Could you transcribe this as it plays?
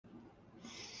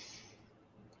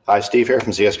Hi, Steve here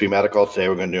from CSP Medical. Today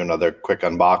we're going to do another quick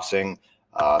unboxing.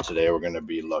 Today we're going to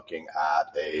be looking at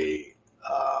a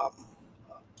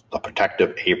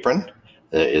protective apron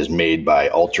that is made by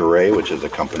UltraRay, which is a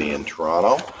company in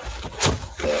Toronto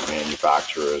that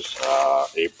manufactures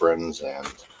aprons and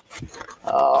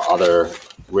other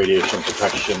radiation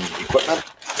protection equipment.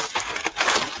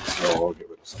 So we'll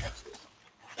get rid of some of the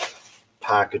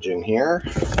packaging here.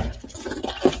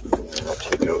 And we'll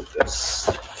take out this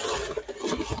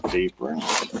apron,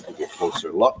 give you a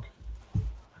closer look.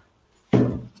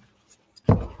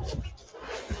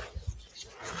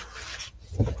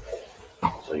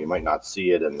 So you might not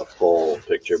see it in the full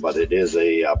picture, but it is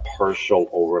a partial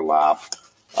overlap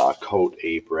coat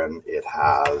apron. It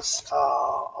has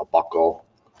a buckle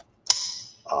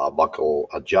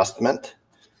adjustment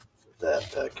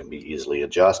that can be easily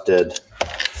adjusted.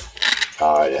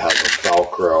 It has a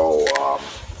Velcro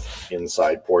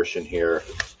inside portion here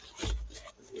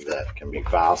that can be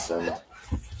fastened,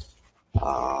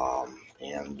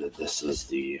 and this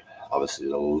is obviously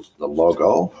the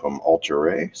logo from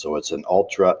UltraRay. So it's an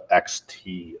Ultra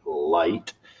XT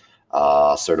Lite,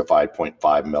 certified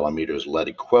 0.5 millimeters lead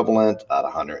equivalent at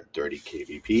 130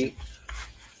 kVp.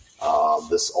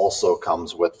 This also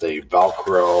comes with a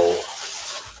Velcro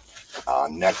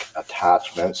neck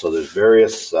attachment. So there's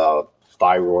various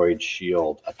thyroid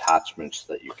shield attachments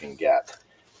that you can get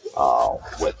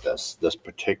with this. This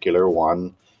particular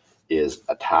one is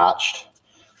attached,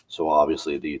 so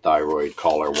obviously the thyroid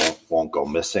collar won't go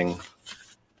missing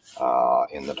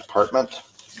in the department.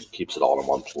 It keeps it all in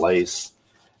one place,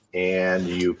 and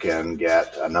you can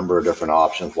get a number of different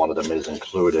options. One of them is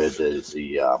included is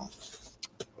the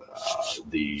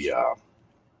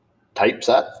type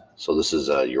set. So this is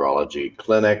a urology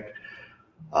clinic.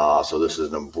 So this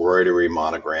is an embroidery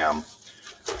monogram.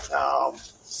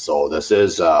 So this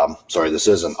is an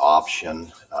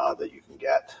option that you can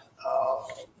get.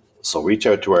 So reach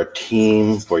out to our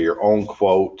team for your own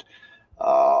quote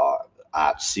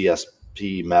at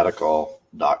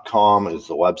CSPmedical.com is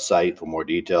the website for more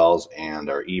details, and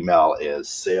our email is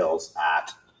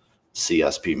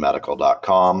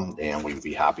sales@CSPmedical.com, and we'd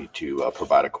be happy to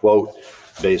provide a quote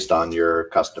based on your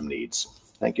custom needs.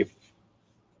 Thank you.